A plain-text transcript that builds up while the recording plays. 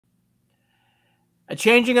A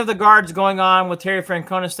changing of the guards going on with Terry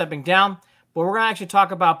Francona stepping down, but we're going to actually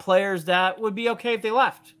talk about players that would be okay if they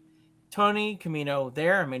left. Tony, Camino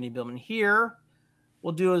there, and Manny Billman here.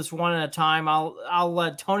 We'll do this one at a time. I'll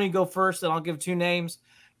let Tony go first, and I'll give 2 names.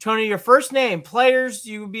 Tony, your first name, players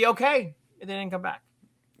you would be okay if they didn't come back.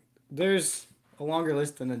 There's a longer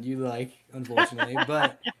list than you like, unfortunately,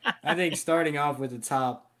 but I think starting off with the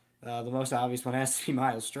top, the most obvious one has to be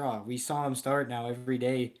Miles Straw. We saw him start now every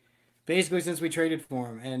day, basically since we traded for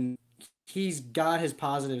him, and he's got his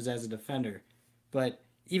positives as a defender, but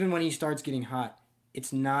even when he starts getting hot,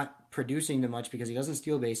 it's not producing too much because he doesn't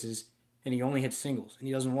steal bases and he only hits singles and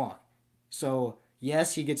he doesn't walk. So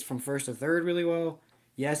yes, he gets from first to third really well.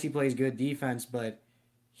 Yes, he plays good defense, but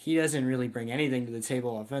he doesn't really bring anything to the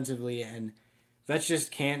table offensively, and that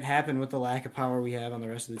just can't happen with the lack of power we have on the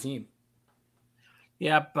rest of the team.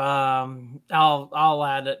 Yep. I'll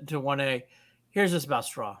add it to 1A. Here's this about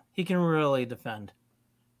Straw. He can really defend,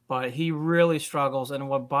 but he really struggles. And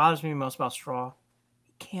what bothers me most about Straw,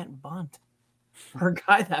 he can't bunt. For a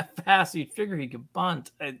guy that fast, you'd figure he could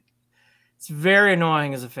bunt. It's very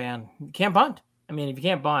annoying as a fan. You can't bunt. I mean, if you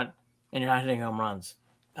can't bunt and you're not hitting home runs,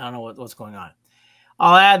 I don't know what's going on.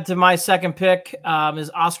 I'll add to my second pick is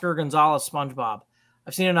Oscar Gonzalez, SpongeBob.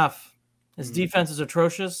 I've seen enough. His defense is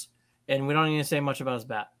atrocious, and we don't need to say much about his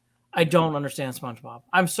bat. I don't understand SpongeBob.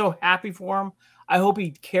 I'm so happy for him. I hope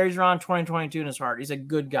he carries around 2022 in his heart. He's a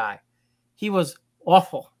good guy. He was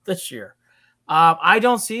awful this year. I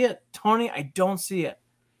don't see it. Tony, I don't see it.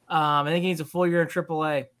 I think he needs a full year in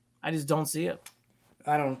AAA. I just don't see it.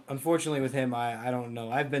 I don't. Unfortunately, with him, I don't know.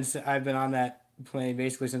 I've been on that plane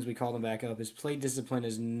basically since we called him back up. His plate discipline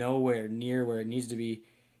is nowhere near where it needs to be.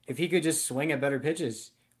 If he could just swing at better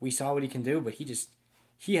pitches, we saw what he can do. But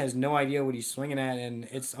he has no idea what he's swinging at, and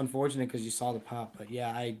it's unfortunate because you saw the pop. But yeah,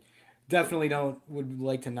 I definitely would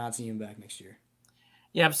like to not see him back next year.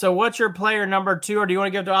 Yeah. So what's your player number 2, or do you want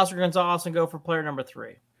to give to Oscar Gonzalez and go for player number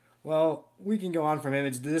 3? Well, we can go on from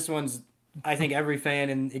him. This one's. I think every fan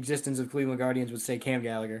in existence of Cleveland Guardians would say Cam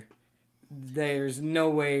Gallagher. There's no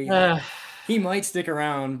way he might stick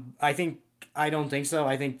around. I don't think so.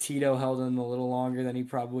 I think Tito held him a little longer than he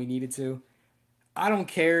probably needed to. I don't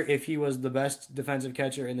care if he was the best defensive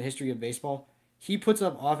catcher in the history of baseball. He puts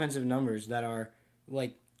up offensive numbers that are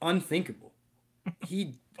like unthinkable.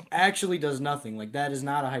 He actually does nothing. Like, that is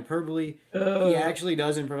not a hyperbole. He actually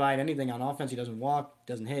doesn't provide anything on offense. He doesn't walk,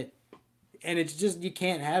 doesn't hit. And it's just, you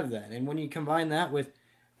can't have that. And when you combine that with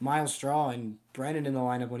Miles Straw and Brennan in the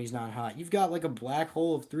lineup when he's not hot, you've got like a black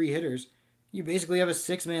hole of 3 hitters. You basically have a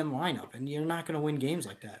 6-man lineup, and you're not going to win games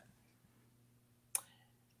like that.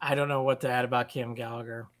 I don't know what to add about Cam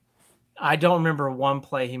Gallagher. I don't remember one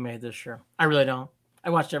play he made this year. I really don't. I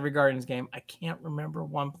watched every Guardians game. I can't remember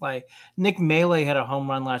one play. Nick Melee had a home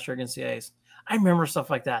run last year against the A's. I remember stuff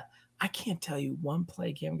like that. I can't tell you one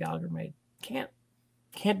play Cam Gallagher made. Can't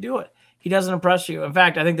do it. He doesn't impress you. In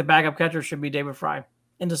fact, I think the backup catcher should be David Fry.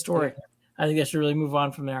 End of story. Yeah. I think I should really move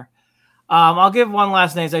on from there. I'll give one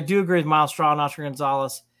last name. I do agree with Miles Straw and Oscar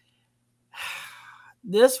Gonzalez.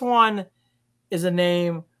 This one is a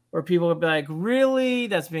name where people would be like, really?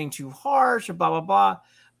 That's being too harsh or blah, blah, blah.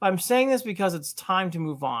 But I'm saying this because it's time to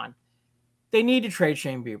move on. They need to trade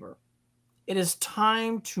Shane Bieber. It is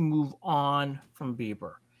time to move on from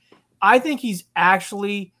Bieber. I think he's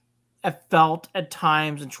actually felt at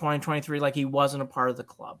times in 2023 like he wasn't a part of the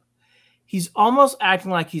club. He's almost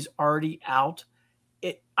acting like he's already out.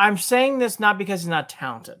 I'm saying this not because he's not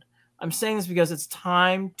talented. I'm saying this because it's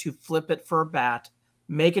time to flip it for a bat,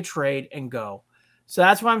 make a trade, and go. So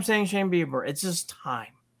that's why I'm saying Shane Bieber. It's just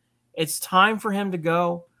time. It's time for him to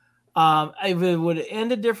go. If it would have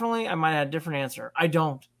ended differently, I might have had a different answer. I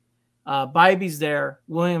don't. Bybee's there.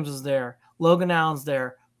 Williams is there. Logan Allen's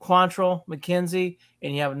there. Quantrill, McKenzie,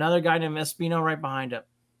 and you have another guy named Espino right behind him.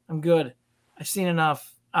 I'm good. I've seen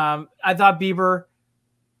enough. I thought Bieber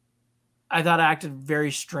acted very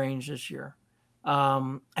strange this year.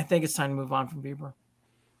 I think it's time to move on from Bieber.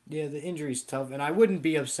 Yeah, the injury's tough, and I wouldn't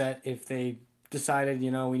be upset if they decided,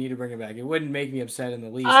 we need to bring him back. It wouldn't make me upset in the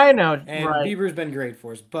least. I know, and right. Bieber's been great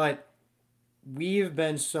for us, but we've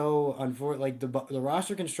been so unfortunate. Like the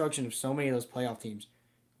roster construction of so many of those playoff teams,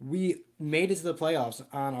 we made it to the playoffs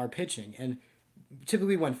on our pitching, and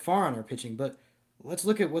typically went far on our pitching. But let's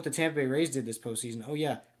look at what the Tampa Bay Rays did this postseason. Oh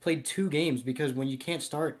yeah, played 2 games because when you can't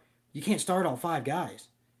start all 5 guys,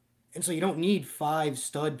 and so you don't need 5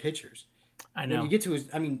 stud pitchers. I know. When you get to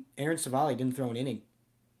Aaron Savali didn't throw an inning.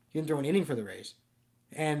 He didn't throw an inning for the Rays,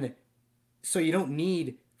 and so you don't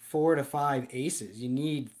need 4 to 5 aces.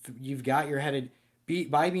 You've got your headed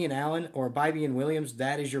Bybee and Allen or Bybee and Williams.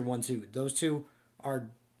 That is your 1-2. Those two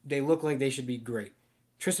they look like they should be great.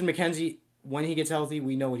 Tristan McKenzie, when he gets healthy,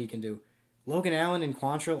 we know what he can do. Logan Allen and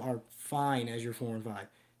Quantrill are fine as your 4 and 5.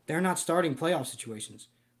 They're not starting playoff situations.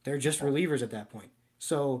 They're just relievers at that point.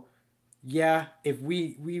 So, yeah, if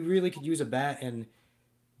we really could use a bat, and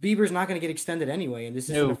Bieber's not going to get extended anyway, and this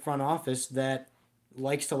isn't a front office that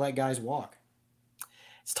likes to let guys walk.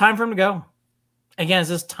 It's time for him to go. Again, it's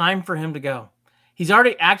just time for him to go. He's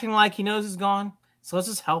already acting like he knows he's gone, so let's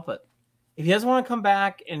just help it. If he doesn't want to come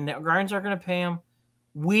back and the Guardians aren't going to pay him,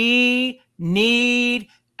 we need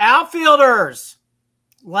outfielders.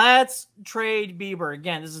 Let's trade Bieber.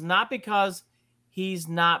 Again, this is not because he's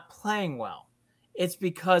not playing well. It's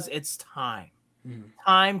because it's time.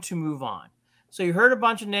 Time to move on. So you heard a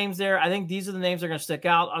bunch of names there. I think these are the names that are going to stick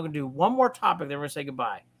out. I'm going to do one more topic, then we're going to say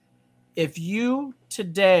goodbye. If you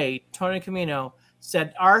today, Tony Camino,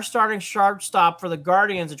 said our starting shortstop for the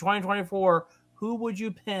Guardians in 2024, who would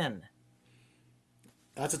you pin?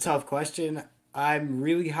 That's a tough question. I'm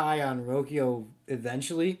really high on Rocchio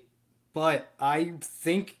eventually, but I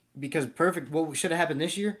think because what should have happened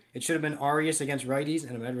this year, it should have been Arias against righties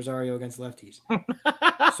and Ahmed Rosario against lefties.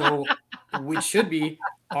 So it should be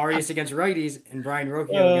Arias against righties and Brian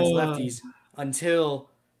Rocchio against lefties until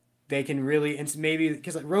they can really, and maybe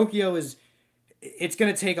because Rocchio it's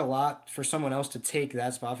going to take a lot for someone else to take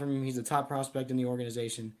that spot from him. He's the top prospect in the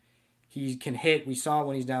organization. He can hit. We saw it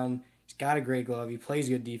when he's down. He's got a great glove. He plays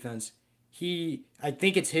good defense. I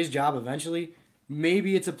think it's his job eventually.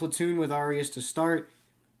 Maybe it's a platoon with Arias to start.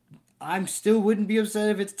 I still wouldn't be upset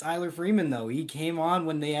if it's Tyler Freeman, though. He came on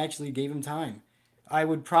when they actually gave him time. I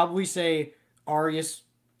would probably say Arias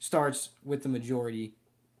starts with the majority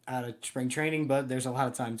out of spring training, but there's a lot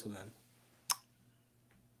of time till then.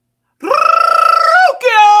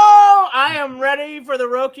 I am ready for the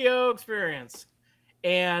Rocchio experience.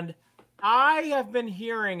 And I have been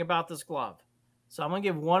hearing about this glove. So I'm going to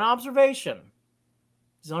give one observation.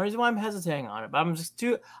 It's the only reason why I'm hesitating on it. But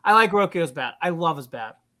I like Rocchio's bat. I love his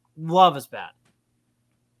bat. Love his bat.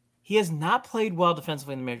 He has not played well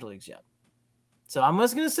defensively in the major leagues yet. So I'm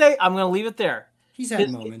just going to say, I'm going to leave it there. He's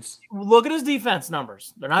had moments. Look at his defense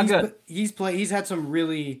numbers. They're not good. He's had some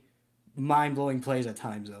really mind-blowing plays at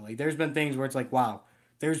times, though. Like, there's been things where it's like, wow,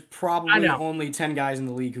 there's probably only 10 guys in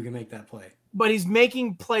the league who can make that play. But he's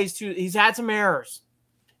making plays, too. He's had some errors.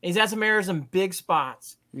 He's had some errors in big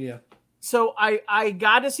spots. Yeah. So I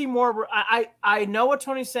got to see more. I know what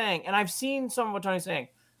Tony's saying, and I've seen some of what Tony's saying.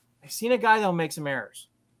 I've seen a guy that'll make some errors.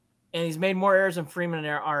 And he's made more errors than Freeman and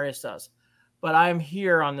Arias does. But I'm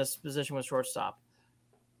here on this position with shortstop.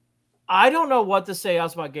 I don't know what to say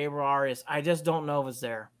else about Gabriel Arias. I just don't know if it's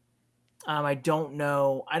there. I don't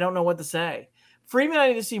know. I don't know what to say. Freeman I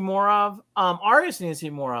need to see more of. Arias I need to see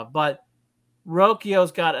more of. But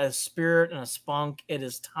Rocchio's got a spirit and a spunk. It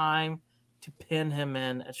is time to pin him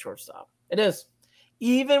in at shortstop. It is.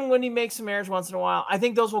 Even when he makes some errors once in a while, I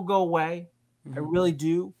think those will go away. I really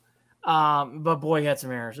do. But boy, he had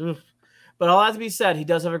some errors. Oof. But all that to be said, he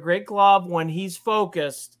does have a great glove when he's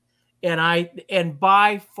focused. And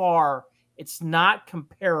by far, it's not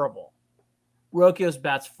comparable. Rocchio's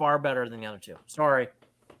bat's far better than the other two. Sorry.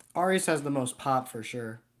 Arias has the most pop for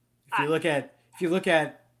sure. If you look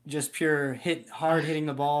at just pure hard hitting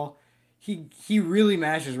the ball, he really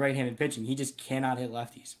masters right-handed pitching. He just cannot hit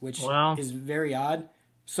lefties, which is very odd.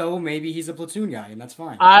 So maybe he's a platoon guy, and that's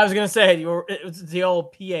fine. I was gonna say it's the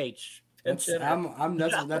old PH. That's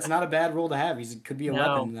not a bad role to have. He could be a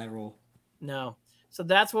weapon in that role. No. So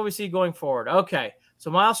that's what we see going forward. Okay. So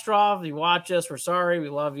Miles Straw, if you watch us, we're sorry. We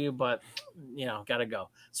love you, but, got to go.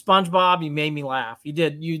 SpongeBob, you made me laugh. You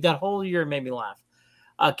did. That whole year made me laugh.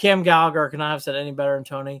 Cam Gallagher could not have said any better than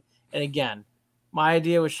Tony. And again, my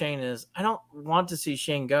idea with Shane is I don't want to see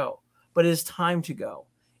Shane go, but it is time to go.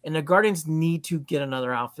 And the Guardians need to get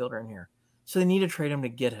another outfielder in here. So they need to trade him to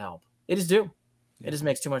get help. It is due. It just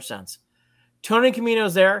makes too much sense. Tony Camino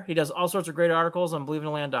is there. He does all sorts of great articles on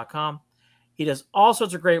BelieveInTheLand.com. He does all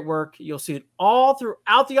sorts of great work. You'll see it all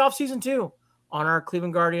throughout the offseason, too, on our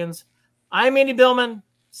Cleveland Guardians. I'm Andy Billman.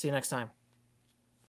 See you next time.